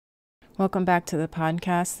Welcome back to the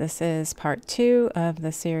podcast. This is part 2 of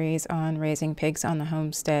the series on raising pigs on the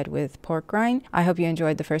homestead with pork rind. I hope you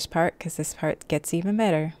enjoyed the first part because this part gets even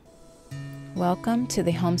better. Welcome to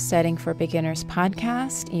the Homesteading for Beginners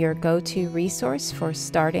podcast, your go-to resource for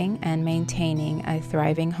starting and maintaining a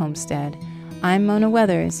thriving homestead. I'm Mona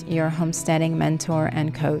Weathers, your homesteading mentor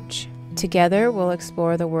and coach. Together, we'll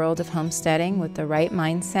explore the world of homesteading with the right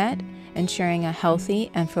mindset, ensuring a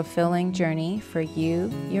healthy and fulfilling journey for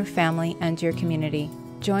you, your family, and your community.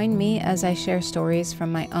 Join me as I share stories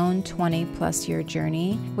from my own 20-plus year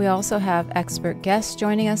journey. We also have expert guests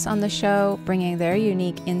joining us on the show, bringing their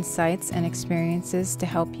unique insights and experiences to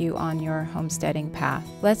help you on your homesteading path.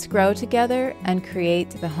 Let's grow together and create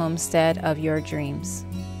the homestead of your dreams.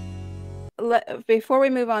 Before we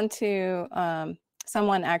move on to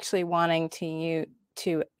someone actually wanting to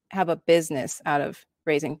have a business out of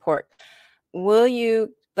raising pork, will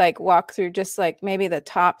you walk through just maybe the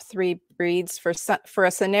top 3 breeds for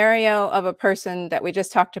a scenario of a person that we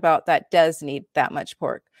just talked about that does need that much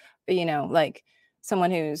pork, like someone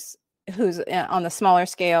who's on the smaller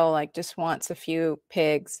scale, just wants a few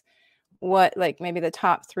pigs, what maybe the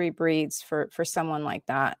top 3 breeds for someone like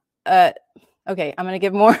that? Okay, I'm going to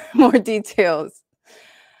give more details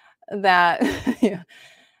that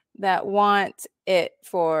that want it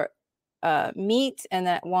for meat and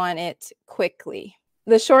that want it quickly.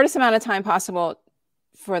 The shortest amount of time possible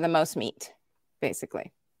for the most meat,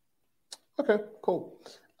 basically. Okay, cool.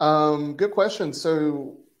 Good question.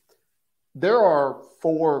 So there are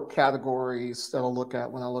 4 categories that I'll look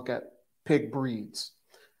at when I look at pig breeds.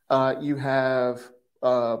 You have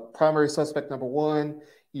primary suspect number 1,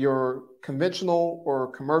 your conventional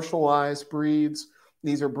or commercialized breeds.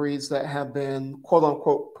 These are breeds that have been, quote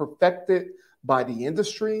unquote, perfected by the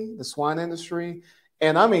industry, the swine industry.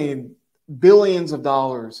 And I mean, billions of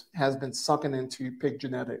dollars has been sunken into pig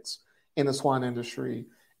genetics in the swine industry.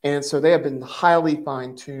 And so they have been highly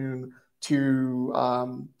fine-tuned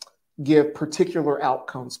to give particular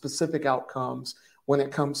outcomes, specific outcomes when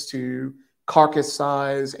it comes to carcass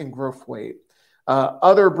size and growth weight.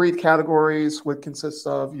 Other breed categories would consist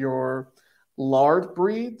of your lard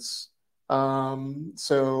breeds.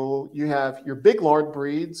 So you have your big lard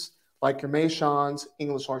breeds, like your Mayshons,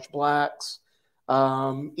 English Large Blacks,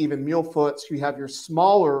 even Mulefoots. You have your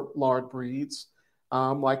smaller lard breeds,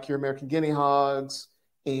 like your American Guinea Hogs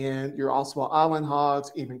and your Oswald Island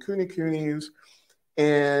Hogs, even Coonies.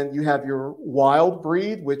 And you have your wild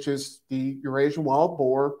breed, which is the Eurasian wild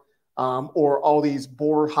boar, or all these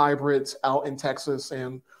boar hybrids out in Texas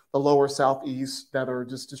and the lower southeast that are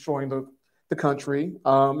just destroying the country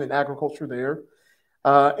and agriculture there.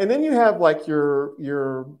 And then you have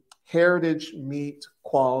your heritage meat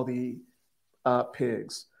quality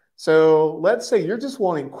pigs. So let's say you're just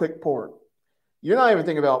wanting quick pork. You're not even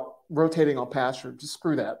thinking about rotating on pasture. Just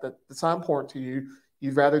screw that. That's not important to you.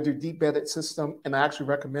 You'd rather do deep bedded system. And I actually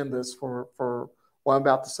recommend this for what I'm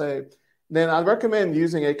about to say. Then I'd recommend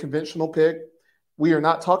using a conventional pig. We are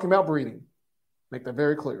not talking about breeding. Make that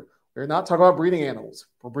very clear. We're not talking about breeding animals.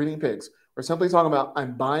 We're breeding pigs. We're simply talking about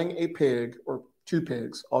I'm buying a pig or 2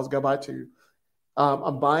 pigs. Always got to buy 2.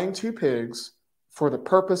 I'm buying 2 pigs for the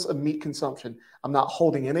purpose of meat consumption. I'm not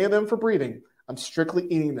holding any of them for breeding. I'm strictly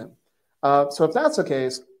eating them. So if that's the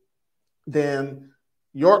case, then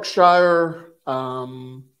Yorkshire,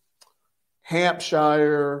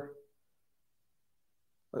 Hampshire,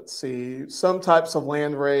 let's see, some types of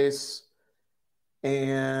landrace,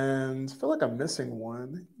 and I feel like I'm missing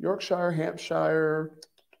one. Yorkshire, Hampshire,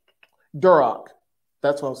 Duroc.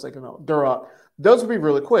 That's what I was thinking of. Duroc. Those would be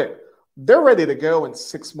really quick. They're ready to go in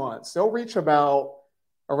 6 months. They'll reach around,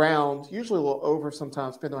 usually a little over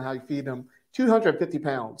sometimes, depending on how you feed them, 250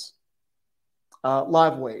 pounds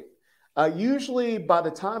live weight. Usually by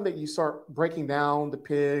the time that you start breaking down the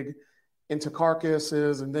pig into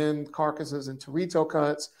carcasses and then carcasses into retail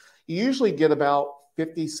cuts, you usually get about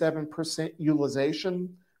 57%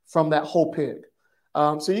 utilization from that whole pig.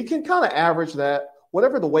 So you can kind of average that,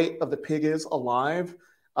 whatever the weight of the pig is alive,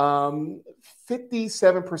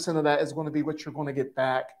 57% of that is going to be what you're going to get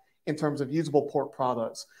back in terms of usable pork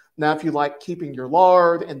products. Now, if you like keeping your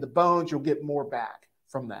lard and the bones, you'll get more back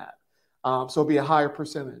from that. So it'll be a higher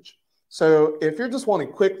percentage. So if you're just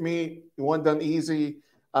wanting quick meat, you want it done easy,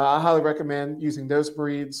 I highly recommend using those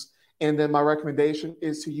breeds. And then my recommendation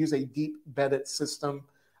is to use a deep bedded system.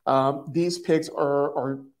 These pigs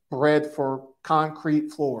are bred for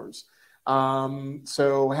concrete floors.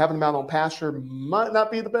 So having them out on pasture might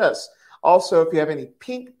not be the best. Also, if you have any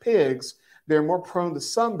pink pigs, they're more prone to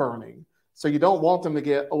sunburning. So you don't want them to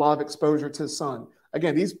get a lot of exposure to the sun.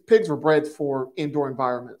 Again, these pigs were bred for indoor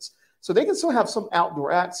environments. So they can still have some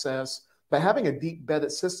outdoor access, but having a deep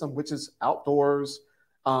bedded system, which is outdoors,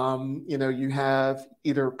 you have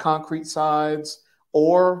either concrete sides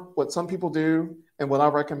or what some people do, and what I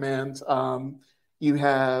recommend, you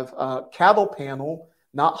have cattle panel,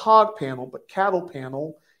 not hog panel, but cattle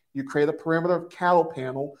panel. You create a perimeter of cattle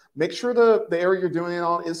panel. Make sure the area you're doing it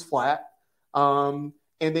on is flat. And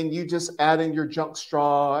then you just add in your junk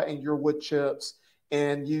straw and your wood chips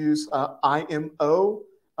and use IMO.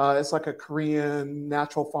 It's like a Korean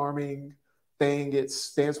natural farming thing. It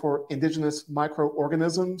stands for indigenous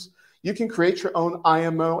microorganisms. You can create your own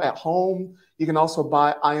IMO at home. You can also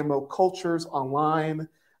buy IMO cultures online.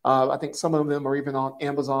 I think some of them are even on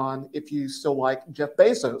Amazon if you still like Jeff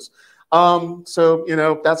Bezos.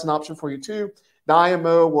 So that's an option for you too. The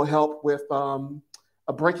IMO will help with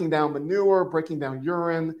breaking down manure, breaking down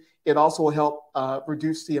urine. It also will help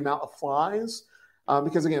reduce the amount of flies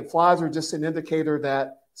because, again, flies are just an indicator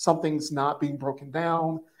that something's not being broken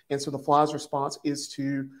down. And so the flies' response is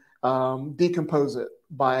to decompose it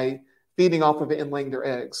by feeding off of it and laying their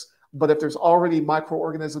eggs. But if there's already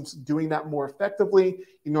microorganisms doing that more effectively,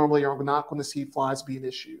 you normally are not going to see flies be an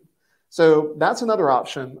issue. So that's another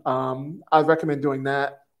option. I'd recommend doing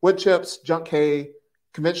that. Wood chips, junk hay,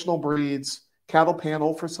 conventional breeds, cattle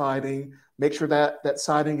panel for siding. Make sure that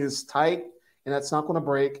siding is tight and that's not going to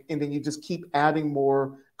break. And then you just keep adding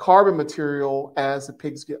more carbon material as the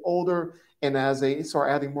pigs get older and as they start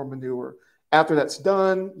adding more manure. After that's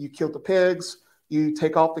done, you kill the pigs, you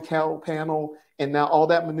take off the cattle panel, and now all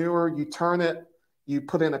that manure, you turn it, you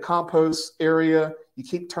put in a compost area, you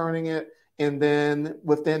keep turning it, and then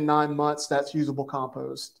within 9 months, that's usable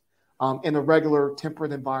compost in a regular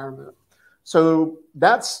temperate environment. So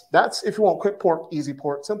that's if you want quick pork, easy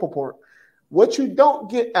pork, simple pork. What you don't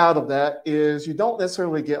get out of that is you don't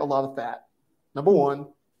necessarily get a lot of fat. Number one,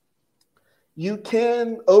 you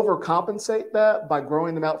can overcompensate that by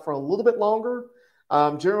growing them out for a little bit longer.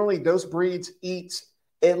 Generally, those breeds eat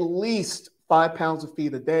at least 5 pounds of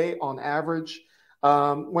feed a day on average.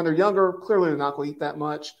 When they're younger, clearly they're not going to eat that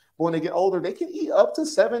much. But when they get older, they can eat up to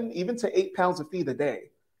 7, even to 8 pounds of feed a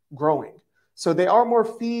day growing. So they are more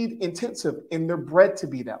feed intensive and they're bred to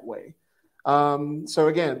be that way. So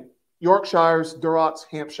again, Yorkshires, Durocs,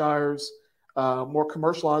 Hampshires, more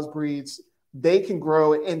commercialized breeds, they can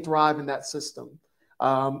grow and thrive in that system.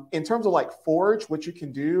 In terms of like forage, what you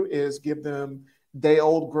can do is give them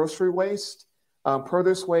day-old grocery waste,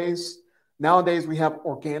 produce waste. Nowadays, we have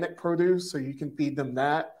organic produce, so you can feed them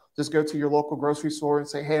that. Just go to your local grocery store and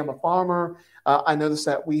say, hey, I'm a farmer. I noticed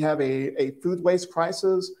that we have a food waste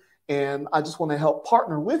crisis, and I just want to help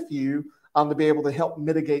partner with you to be able to help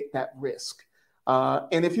mitigate that risk.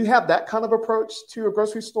 And if you have that kind of approach to a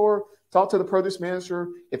grocery store, talk to the produce manager.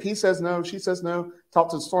 If he says no, she says no, talk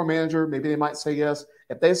to the store manager. Maybe they might say yes.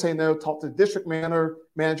 If they say no, talk to the district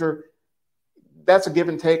manager. That's a give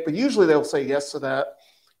and take, but usually they'll say yes to that.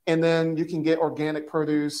 And then you can get organic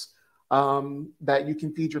produce that you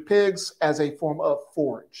can feed your pigs as a form of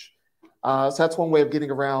forage. So that's one way of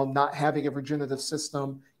getting around not having a regenerative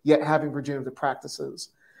system, yet having regenerative practices.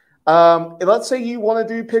 And let's say you want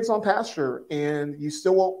to do pigs on pasture and you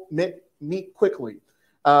still want meat quickly.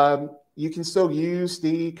 You can still use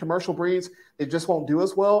the commercial breeds. They just won't do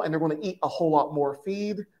as well, and they're going to eat a whole lot more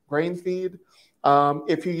feed, grain feed.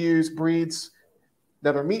 If you use breeds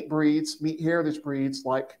that are meat breeds, meat heritage breeds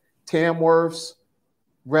like Tamworths,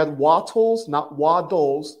 red wattles, not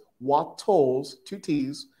waddles, wattles, 2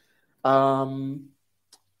 T's,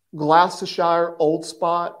 Gloucestershire Old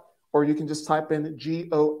Spot, or you can just type in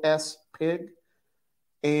GOS pig.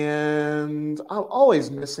 And I'm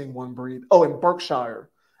always missing one breed. Oh, and Berkshire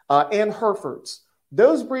and Herefords.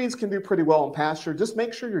 Those breeds can do pretty well on pasture. Just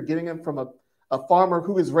make sure you're getting them from a farmer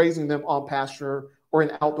who is raising them on pasture or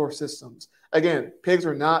in outdoor systems. Again, pigs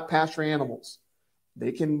are not pasture animals.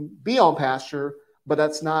 They can be on pasture, but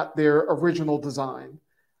that's not their original design.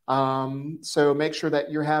 So make sure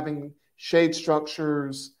that you're having shade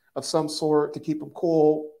structures of some sort to keep them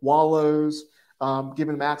cool, wallows,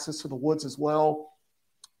 giving them access to the woods as well.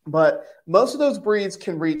 But most of those breeds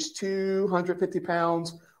can reach 250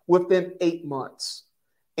 pounds within 8 months.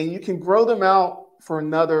 And you can grow them out for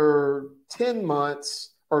another 10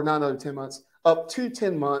 months, or not another 10 months, up to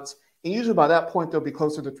 10 months. And usually by that point, they'll be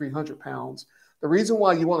closer to 300 pounds. The reason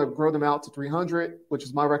why you want to grow them out to 300, which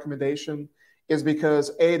is my recommendation, is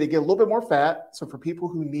because A, they get a little bit more fat. So for people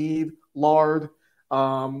who need lard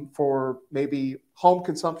for maybe home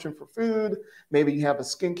consumption for food, maybe you have a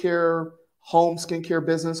home skincare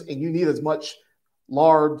business, and you need as much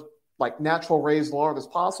lard, like natural raised lard as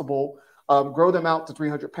possible, grow them out to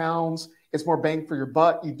 300 pounds. It's more bang for your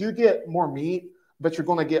buck. You do get more meat, but you're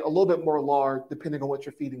going to get a little bit more lard depending on what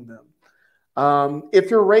you're feeding them. If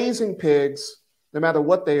you're raising pigs, no matter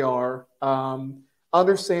what they are,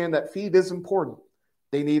 understand that feed is important.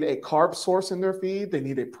 They need a carb source in their feed. They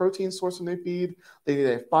need a protein source in their feed. They need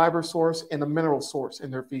a fiber source and a mineral source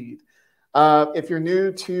in their feed. If you're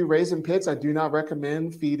new to raising pigs, I do not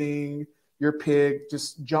recommend feeding your pig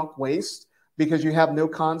just junk waste because you have no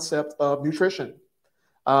concept of nutrition.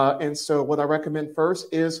 And so what I recommend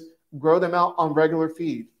first is grow them out on regular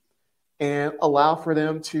feed and allow for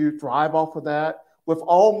them to thrive off of that. With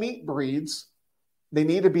all meat breeds, they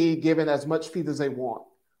need to be given as much feed as they want.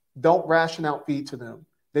 Don't ration out feed to them.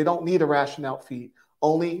 They don't need a ration out feed.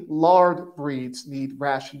 Only lard breeds need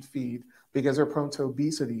rationed feed because they're prone to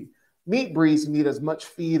obesity. Meat breeds need as much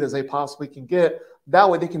feed as they possibly can get. That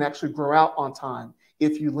way they can actually grow out on time.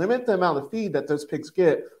 If you limit the amount of feed that those pigs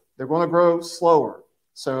get, they're going to grow slower.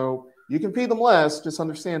 So you can feed them less, just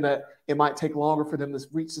understand that it might take longer for them to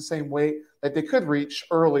reach the same weight that they could reach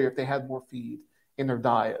earlier if they had more feed in their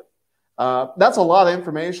diet. That's a lot of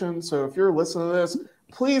information. So if you're listening to this,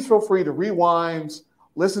 please feel free to rewind,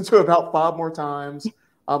 listen to it about 5 more times,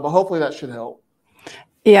 but hopefully that should help.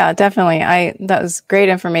 Yeah, definitely. That was great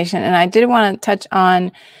information. And I did want to touch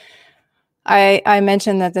on, I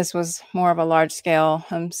mentioned that this was more of a large scale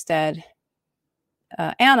homestead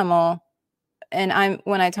animal. And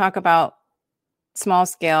when I talk about small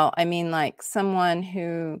scale, I mean like someone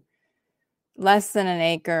who less than an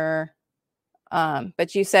acre.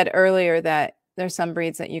 But you said earlier that there's some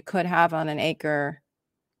breeds that you could have on an acre.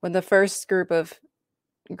 Would the first group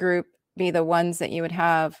be the ones that you would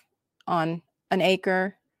have on an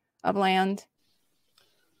acre of land?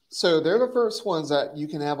 So they're the first ones that you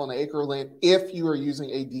can have on an acre of land if you are using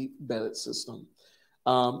a deep bedded system.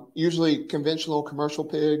 Usually conventional commercial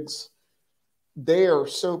pigs, they are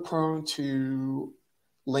so prone to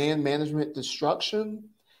land management destruction.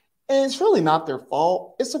 And it's really not their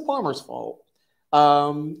fault. It's the farmer's fault.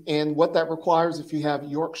 And what that requires, if you have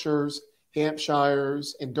Yorkshires,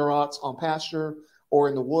 Hampshires, and Durocs on pasture or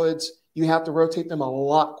in the woods, you have to rotate them a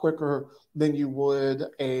lot quicker than you would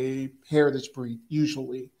a heritage breed,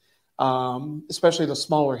 usually, especially the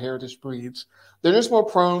smaller heritage breeds. They're just more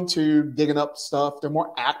prone to digging up stuff. They're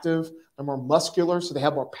more active. They're more muscular, so they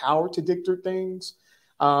have more power to dig through things.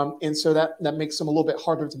 And so that makes them a little bit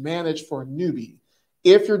harder to manage for a newbie.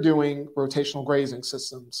 If you're doing rotational grazing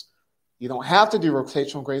systems, you don't have to do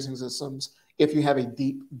rotational grazing systems if you have a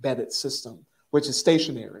deep bedded system, which is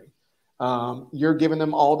stationary. You're giving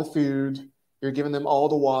them all the food, you're giving them all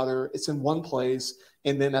the water, it's in one place.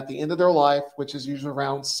 And then at the end of their life, which is usually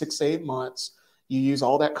around 6 to 8 months, you use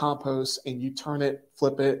all that compost and you turn it,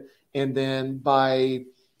 flip it. And then by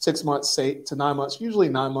 6 months, 8 to 9 months, usually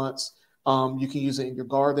 9 months, you can use it in your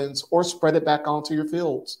gardens or spread it back onto your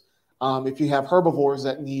fields. If you have herbivores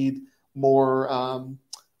that need more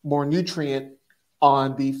nutrient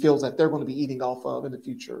on the fields that they're going to be eating off of in the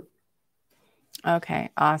future. Okay,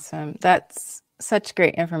 awesome. That's such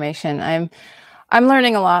great information. I'm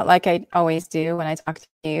learning a lot, like I always do when I talk to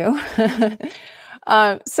you.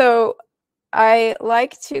 So I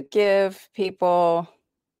like to give people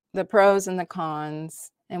the pros and the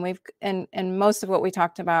cons, and most of what we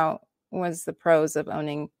talked about was the pros of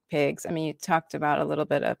owning pigs. I mean, you talked about a little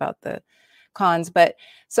bit about the cons, but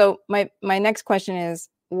so my next question is,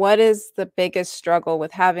 what is the biggest struggle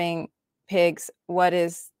with having pigs? What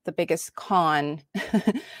is the biggest con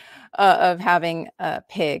of having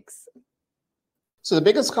pigs? So the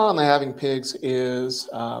biggest con of having pigs is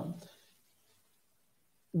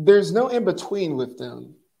there's no in between with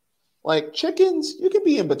them. Like chickens, you can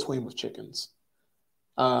be in between with chickens.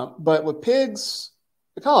 But with pigs,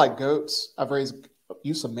 they're kind of like goats.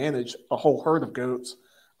 Used to manage a whole herd of goats.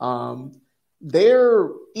 They're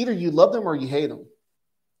either you love them or you hate them.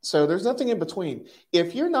 So there's nothing in between.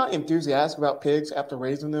 If you're not enthusiastic about pigs after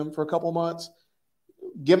raising them for a couple of months,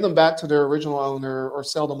 give them back to their original owner or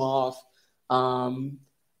sell them off. And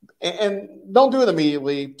don't do it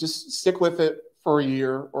immediately. Just stick with it for a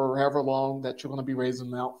year or however long that you're going to be raising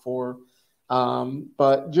them out for.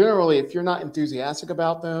 But generally, if you're not enthusiastic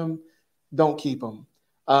about them, don't keep them.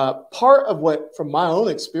 Part of what, from my own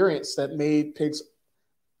experience, that made pigs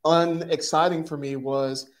unexciting for me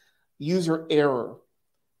was user error.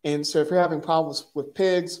 And so if you're having problems with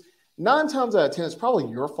pigs, 9 times out of 10, it's probably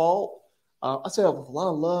your fault. I say that with a lot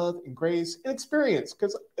of love and grace and experience,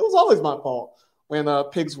 because it was always my fault when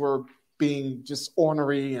pigs were being just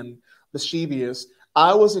ornery and mischievous.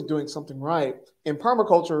 I wasn't doing something right. In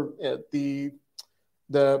permaculture, the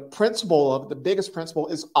biggest principle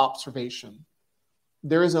is observation.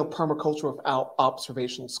 There is no permaculture without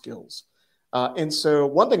observational skills. And so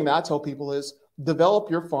one thing that I tell people is develop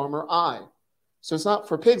your farmer eye. So it's not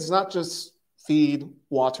for pigs, it's not just feed,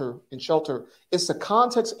 water, and shelter. It's the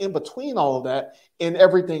context in between all of that and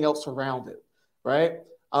everything else around it, right?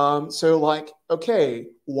 So like, okay,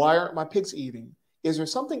 why aren't my pigs eating? Is there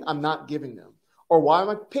something I'm not giving them? Or why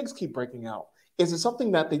my pigs keep breaking out? Is it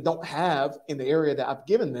something that they don't have in the area that I've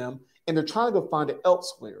given them and they're trying to go find it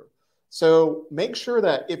elsewhere? So make sure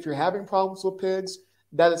that if you're having problems with pigs,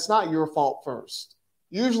 that it's not your fault first.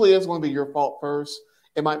 Usually it's going to be your fault first.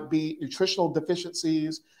 It might be nutritional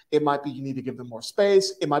deficiencies. It might be you need to give them more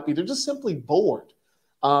space. It might be they're just simply bored.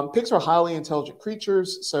 Pigs are highly intelligent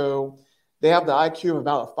creatures, so they have the IQ of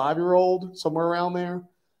about a 5-year-old, somewhere around there.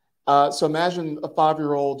 So imagine a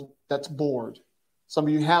 5-year-old that's bored. Some of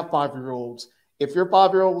you have 5-year-olds. If your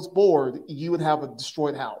 5-year-old was bored, you would have a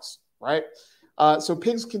destroyed house, right? So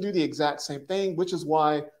pigs can do the exact same thing, which is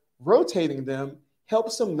why rotating them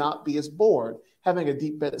helps them not be as bored. Having a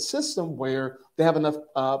deep bedded system where they have enough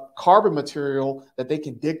carbon material that they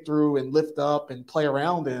can dig through and lift up and play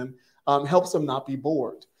around in helps them not be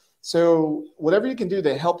bored. So whatever you can do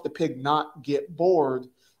to help the pig not get bored,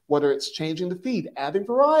 whether it's changing the feed, adding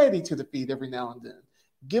variety to the feed every now and then,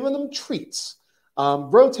 giving them treats,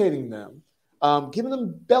 rotating them, giving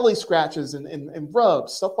them belly scratches and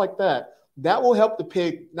rubs, stuff like that, that will help the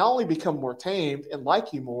pig not only become more tamed and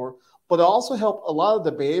like you more, but also help a lot of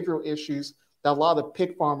the behavioral issues that a lot of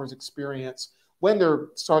pig farmers experience when they're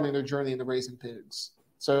starting their journey into raising pigs.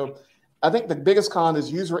 So I think the biggest con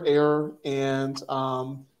is user error, and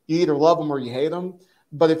you either love them or you hate them.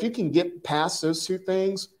 But if you can get past those two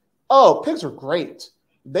things, oh, pigs are great.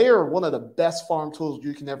 They are one of the best farm tools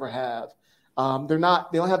you can ever have. They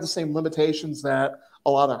don't have the same limitations that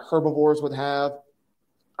a lot of herbivores would have.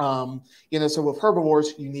 So with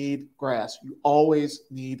herbivores, you need grass. You always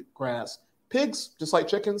need grass. Pigs, just like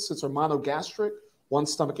chickens, since they're monogastric,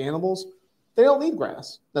 one-stomach animals, they don't need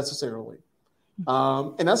grass necessarily.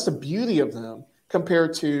 And that's the beauty of them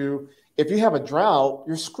compared to if you have a drought,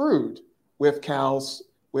 you're screwed with cows,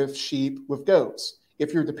 with sheep, with goats,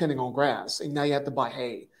 if you're depending on grass. And now you have to buy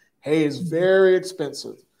hay. Hay is very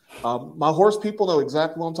expensive. My horse people know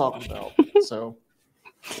exactly what I'm talking about. So.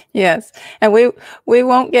 Yes, and we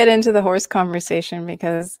won't get into the horse conversation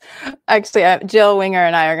because actually Jill Winger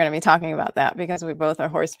and I are going to be talking about that because we both are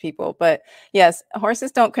horse people. But yes,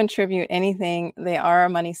 horses don't contribute anything. They are a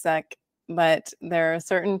money suck, but there are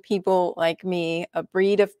certain people like me, a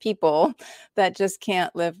breed of people that just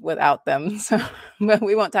can't live without them. So but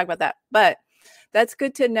we won't talk about that. But that's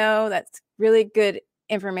good to know. That's really good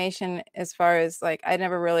information as far as like I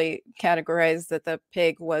never really categorized that the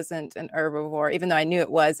pig wasn't an herbivore, even though I knew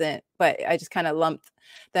it wasn't, but I just kind of lumped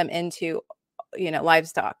them into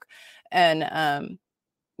livestock. And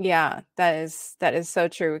yeah, that is so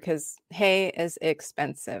true because hay is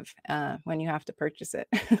expensive when you have to purchase it,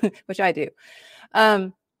 which I do.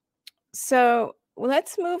 So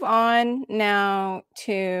let's move on now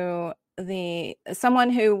to someone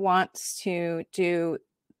who wants to do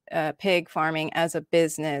pig farming as a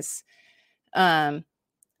business.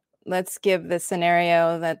 Let's give the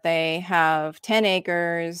scenario that they have 10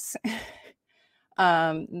 acres.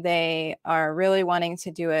 They are really wanting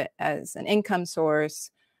to do it as an income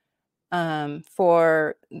source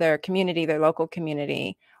for their community, their local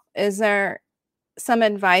community. Is there some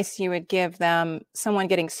advice you would give them, someone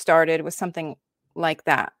getting started with something like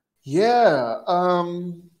that? Yeah,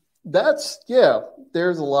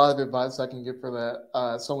 there's a lot of advice I can give for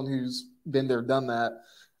that. Someone who's been there, done that.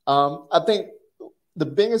 I think the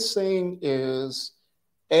biggest thing is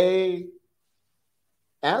asking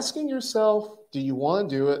yourself, do you want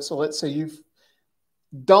to do it? So let's say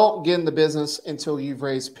don't get in the business until you've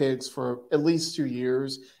raised pigs for at least 2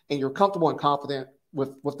 years and you're comfortable and confident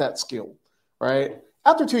with that skill, right?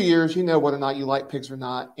 After 2 years, you know whether or not you like pigs or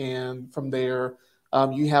not. And from there,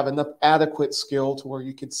 you have enough adequate skill to where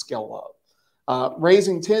you can scale up.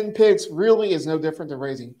 Raising 10 pigs really is no different than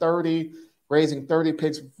raising 30. Raising 30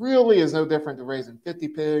 pigs really is no different than raising 50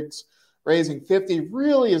 pigs. Raising 50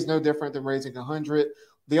 really is no different than raising 100.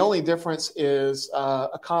 The only difference is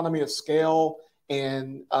economy of scale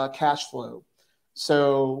and cash flow.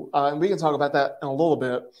 So and we can talk about that in a little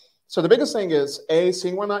bit. So the biggest thing is A,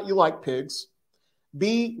 seeing whether or not you like pigs.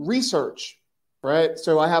 B, research, right?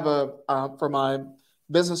 So I have for my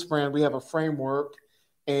business brand, we have a framework.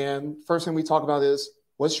 And first thing we talk about is,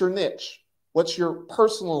 what's your niche? What's your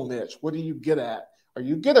personal niche? What are you good at? Are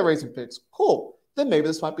you good at raising pigs? Cool. Then maybe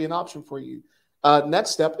this might be an option for you.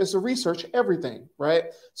 Next step is to research everything, right?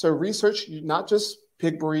 So research not just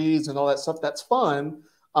pig breeds and all that stuff. That's fun,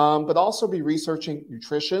 but also be researching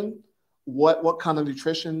nutrition. What kind of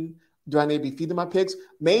nutrition Do I need to be feeding my pigs?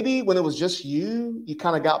 Maybe when it was just you, you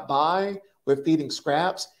kind of got by with feeding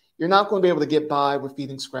scraps. You're not going to be able to get by with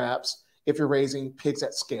feeding scraps if you're raising pigs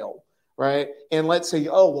at scale, right? And let's say,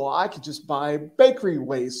 oh, well, I could just buy bakery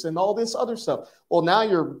waste and all this other stuff. Well, now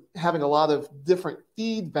you're having a lot of different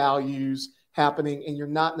feed values happening, and you're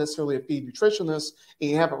not necessarily a feed nutritionist, and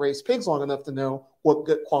you haven't raised pigs long enough to know what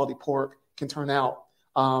good quality pork can turn out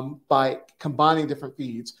by combining different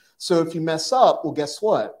feeds. So if you mess up, well, guess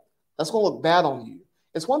what? That's going to look bad on you.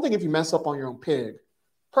 It's one thing if you mess up on your own pig.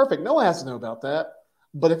 Perfect. No one has to know about that.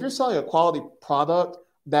 But if you're selling a quality product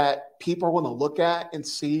that people are going to look at and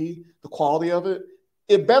see the quality of it,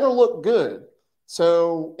 it better look good.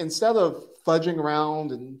 So instead of fudging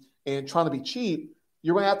around and trying to be cheap,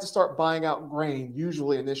 you're going to have to start buying out grain,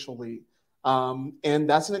 usually initially. And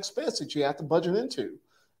that's an expense that you have to budget into.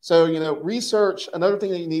 So, research, another thing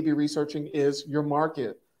that you need to be researching is your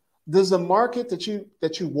market. Does the market that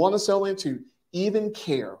you want to sell into even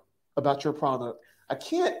care about your product? I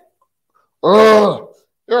can't. All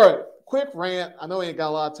right, quick rant. I know we ain't got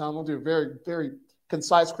a lot of time. I'll do a very, very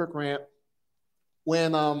concise, quick rant.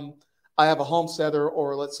 When I have a homesteader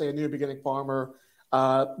or let's say a new beginning farmer,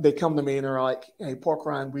 they come to me and they're like, "Hey, Pork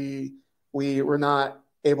Rhyne, we're not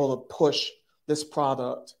able to push this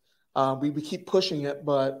product. We keep pushing it,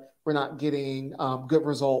 but we're not getting good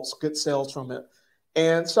results, good sales from it."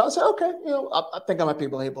 And so I said, okay, I think I might be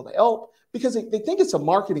able to help because they think it's a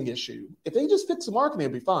marketing issue. If they just fix the marketing,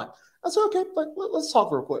 it'll be fine. I said, okay, let's talk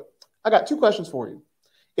real quick. I got 2 questions for you.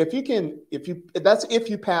 If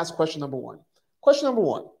you pass question number 1. Question number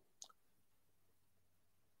 1.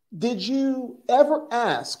 Did you ever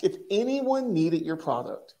ask if anyone needed your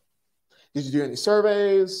product? Did you do any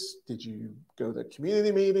surveys? Did you go to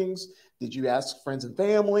community meetings? Did you ask friends and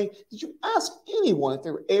family? Did you ask anyone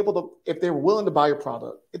if they were willing to buy your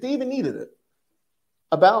product, if they even needed it?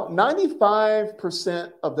 About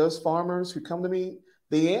 95% of those farmers who come to me,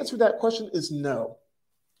 the answer to that question is no.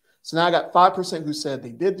 So now I got 5% who said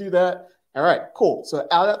they did do that. All right, cool. So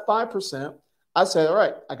out of that 5%, I said, all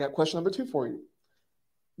right, I got question number 2 for you.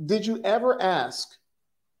 Did you ever ask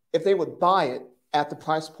if they would buy it at the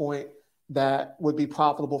price point that would be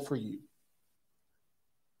profitable for you?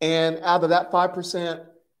 And out of that 5%,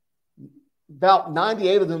 about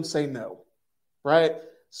 98 of them say no, right?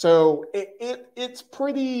 So it's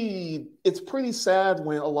pretty sad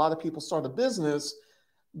when a lot of people start a business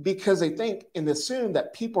because they think and assume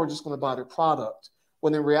that people are just going to buy their product,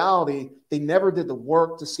 when in reality, they never did the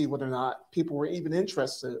work to see whether or not people were even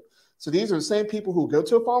interested. So these are the same people who go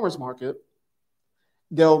to a farmer's market.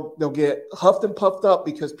 They'll get huffed and puffed up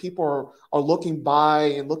because people are looking by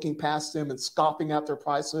and looking past them and scoffing at their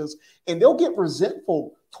prices. And they'll get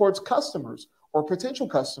resentful towards customers or potential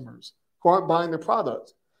customers who aren't buying their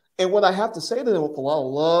product. And what I have to say to them with a lot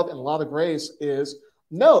of love and a lot of grace is,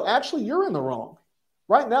 no, actually, you're in the wrong.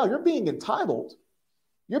 Right now, you're being entitled.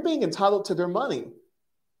 You're being entitled to their money.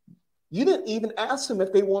 You didn't even ask them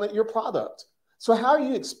if they wanted your product. So how are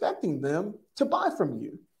you expecting them to buy from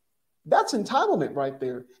you? That's entitlement right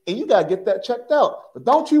there. And you got to get that checked out. But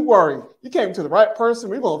don't you worry. You came to the right person.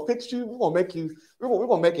 We're going to fix you. We're going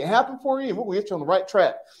to make it happen for you. And we're going to get you on the right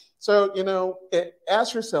track. So,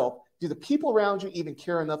 ask yourself, do the people around you even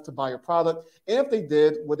care enough to buy your product? And if they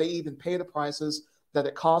did, would they even pay the prices that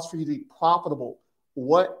it costs for you to be profitable?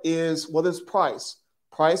 What is price?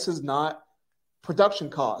 Price is not production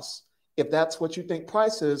costs. If that's what you think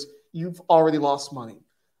price is, you've already lost money.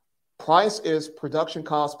 Price is production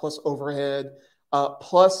cost plus overhead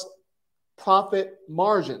plus profit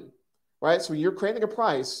margin, right? So you're creating a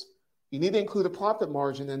price. You need to include a profit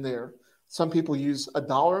margin in there. Some people use a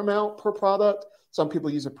dollar amount per product. Some people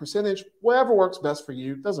use a percentage. Whatever works best for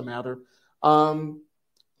you, doesn't matter.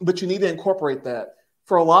 But you need to incorporate that.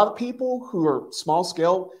 For a lot of people who are small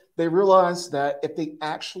scale, they realize that if they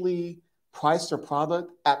actually price their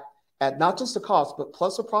product at not just the cost, but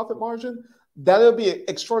plus a profit margin, that'll be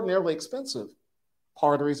extraordinarily expensive.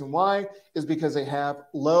 Part of the reason why is because they have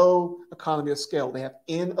low economy of scale. They have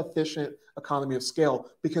inefficient economy of scale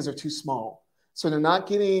because they're too small. So they're not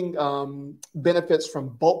getting benefits from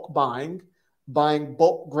bulk buying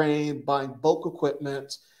bulk grain, buying bulk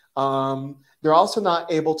equipment. They're also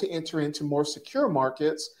not able to enter into more secure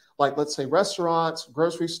markets, like let's say restaurants,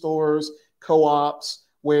 grocery stores, co-ops,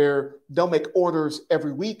 where they'll make orders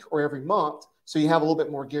every week or every month. So you have a little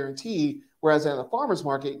bit more guarantee. Whereas at a farmer's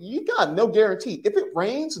market, you got no guarantee. If it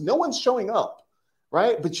rains, no one's showing up,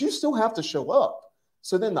 right? But you still have to show up.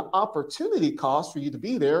 So then the opportunity cost for you to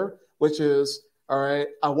be there, which is, all right,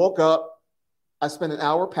 I woke up, I spent an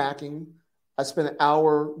hour packing, I spent an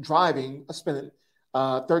hour driving, I spent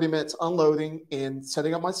 30 minutes unloading and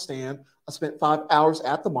setting up my stand. I spent 5 hours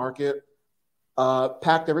at the market,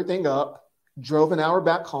 packed everything up, drove an hour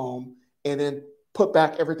back home, and then put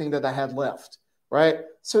back everything that I had left, right?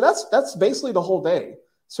 So that's basically the whole day.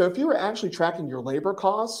 So if you were actually tracking your labor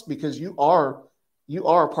costs, because you are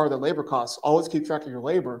a part of the labor costs, always keep track of your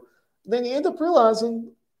labor, then you end up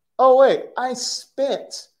realizing, oh wait, I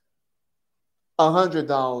spent $100,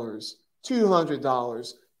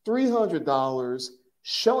 $200, $300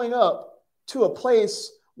 showing up to a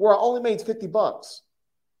place where I only made $50.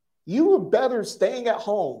 You were better staying at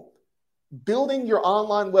home, building your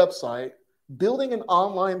online website, building an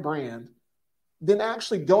online brand, than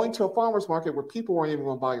actually going to a farmer's market where people weren't even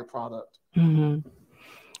going to buy your product. Mm-hmm.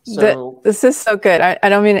 So this is so good. I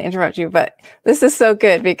don't mean to interrupt you, but this is so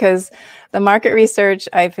good because the market research,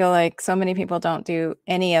 I feel like so many people don't do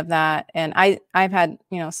any of that. And I've had,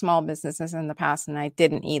 small businesses in the past, and I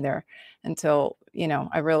didn't either until,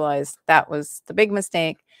 I realized that was the big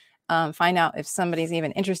mistake. Find out if somebody's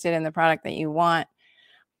even interested in the product that you want.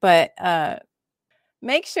 But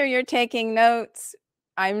make sure you're taking notes.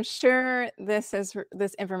 I'm sure this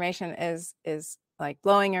information is like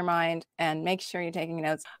blowing your mind, and make sure you're taking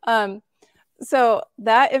notes. So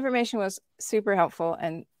that information was super helpful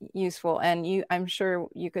and useful. And I'm sure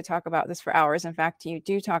you could talk about this for hours. In fact, you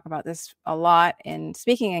do talk about this a lot in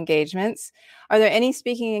speaking engagements. Are there any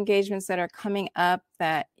speaking engagements that are coming up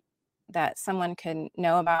that someone can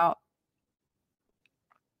know about?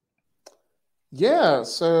 Yeah,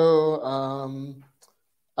 so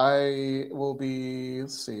I will be,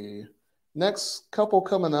 let's see, next couple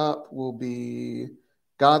coming up will be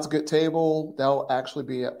God's Good Table. That'll actually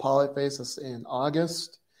be at Polyface in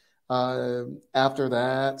August. After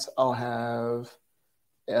that, I'll have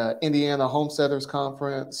Indiana Homesteaders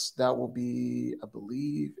Conference. That will be, I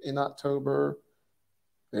believe, in October,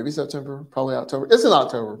 maybe September, probably October. It's in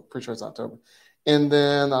October. Pretty sure it's October. And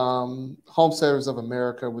then Homesteaders of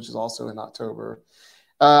America, which is also in October.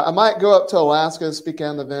 I might go up to Alaska to speak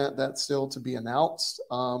at an event that's still to be announced.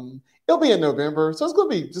 It'll be in November, so it's going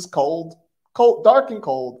to be just cold, dark and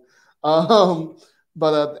cold.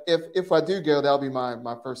 But if I do go, that'll be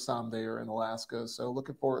my first time there in Alaska. So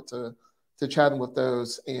looking forward to chatting with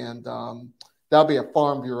those. And that'll be a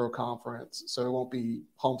Farm Bureau conference, so it won't be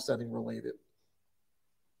homesteading related.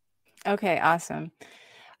 Okay, awesome.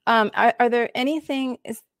 Are there anything,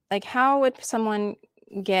 like, how would someone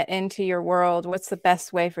get into your world? What's the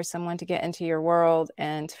best way for someone to get into your world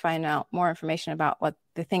and to find out more information about what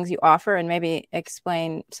the things you offer, and maybe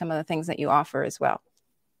explain some of the things that you offer as well?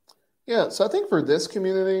 Yeah, so I think for this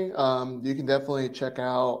community, you can definitely check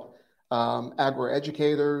out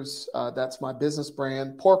Agroeducators. That's my business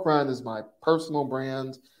brand. Pork Rhyne is my personal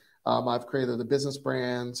brand. I've created a business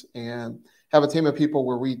brand and have a team of people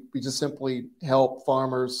where we just simply help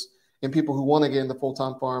farmers and people who want to get into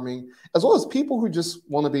full-time farming, as well as people who just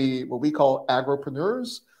want to be what we call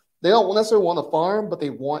agropreneurs. They don't necessarily want to farm, but they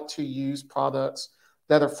want to use products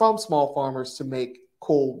that are from small farmers to make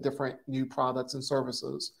cool, different new products and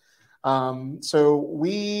services. So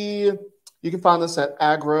you can find us at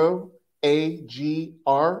Agro,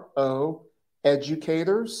 AGRO,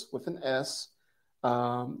 educators with an S,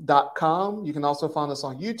 .com. You can also find us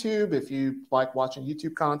on YouTube if you like watching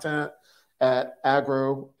YouTube content at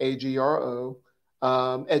Agro, AGRO,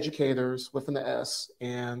 educators with an S.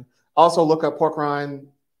 And also look up Pork Rhyne.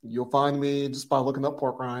 You'll find me just by looking up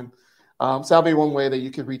Pork Rhyne. So that'll be one way that you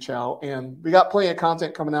can reach out. And we got plenty of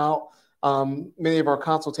content coming out. Many of our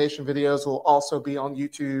consultation videos will also be on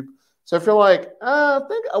YouTube. So if you're like, I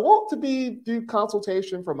think I want to do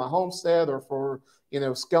consultation for my homestead or for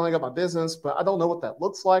scaling up my business, but I don't know what that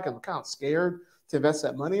looks like, and I'm kind of scared to invest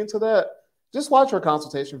that money into that, just watch our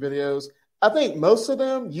consultation videos. I think most of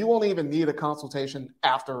them, you won't even need a consultation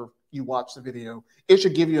after you watch the video. It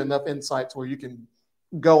should give you enough insight to where you can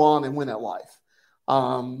go on and win at life.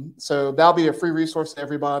 So that'll be a free resource to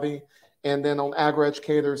everybody. And then on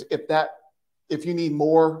Agroeducators, if you need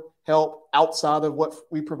more help outside of what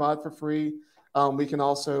we provide for free, we can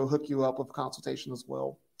also hook you up with consultation as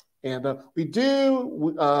well. And we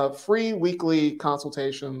do free weekly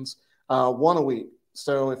consultations, one a week.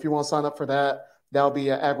 So if you want to sign up for that, that'll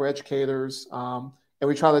be at Agroeducators. And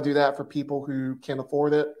we try to do that for people who can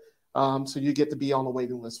afford it. So you get to be on the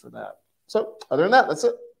waiting list for that. So other than that, that's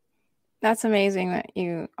it. That's amazing that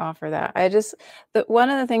you offer that.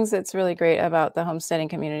 One of the things that's really great about the homesteading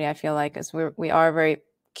community, I feel like, is we are very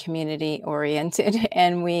community oriented,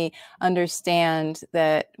 and we understand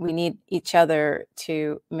that we need each other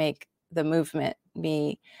to make the movement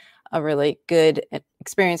be a really good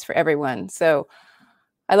experience for everyone. So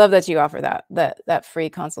I love that you offer that free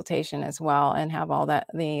consultation as well, and have all the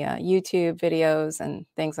YouTube videos and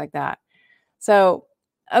things like that. So,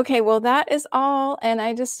 okay, well, that is all. And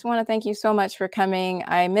I just want to thank you so much for coming.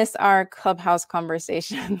 I miss our clubhouse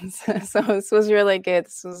conversations. So this was really good.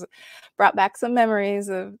 This was brought back some memories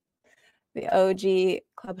of the OG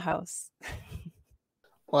clubhouse.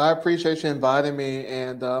 Well, I appreciate you inviting me,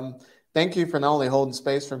 and thank you for not only holding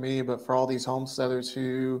space for me, but for all these homesteaders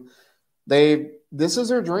who this is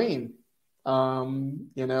their dream, and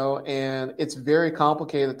it's very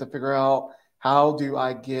complicated to figure out how do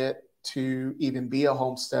I get to even be a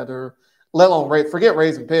homesteader, let alone forget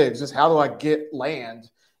raising pigs. Just how do I get land?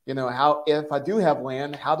 How, if I do have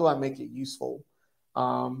land, how do I make it useful?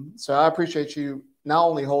 So I appreciate you not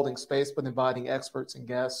only holding space, but inviting experts and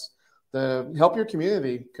guests to help your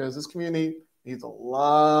community, because this community needs a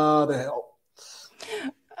lot of help.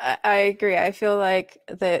 I agree. I feel like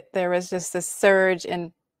that there was just a surge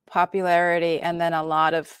in popularity and then a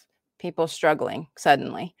lot of people struggling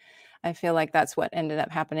suddenly. I feel like that's what ended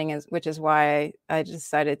up happening, which is why I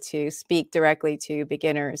decided to speak directly to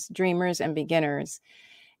beginners, dreamers, and beginners.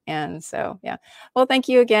 And so, yeah. Well, thank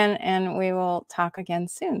you again, and we will talk again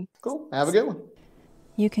soon. Cool. Have a good one.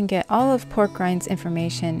 You can get all of Pork Rhyne's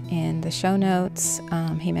information in the show notes.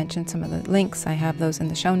 He mentioned some of the links. I have those in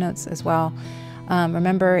the show notes as well.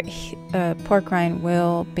 Remember, Pork Rhyne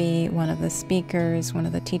will be one of the speakers, one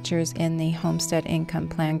of the teachers in the Homestead Income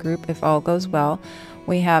Plan group if all goes well.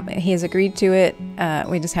 He has agreed to it.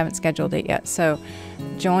 We just haven't scheduled it yet. So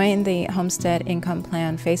join the Homestead Income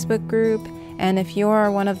Plan Facebook group. And if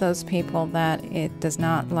you're one of those people that it does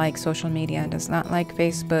not like social media, does not like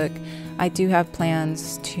Facebook, I do have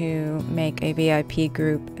plans to make a VIP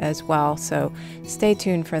group as well. So stay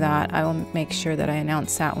tuned for that. I will make sure that I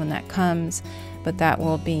announce that when that comes. But that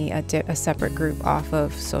will be a separate group off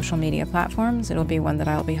of social media platforms. It'll be one that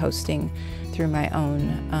I'll be hosting through my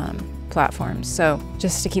own platforms. So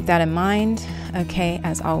just to keep that in mind. Okay,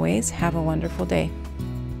 as always, have a wonderful day.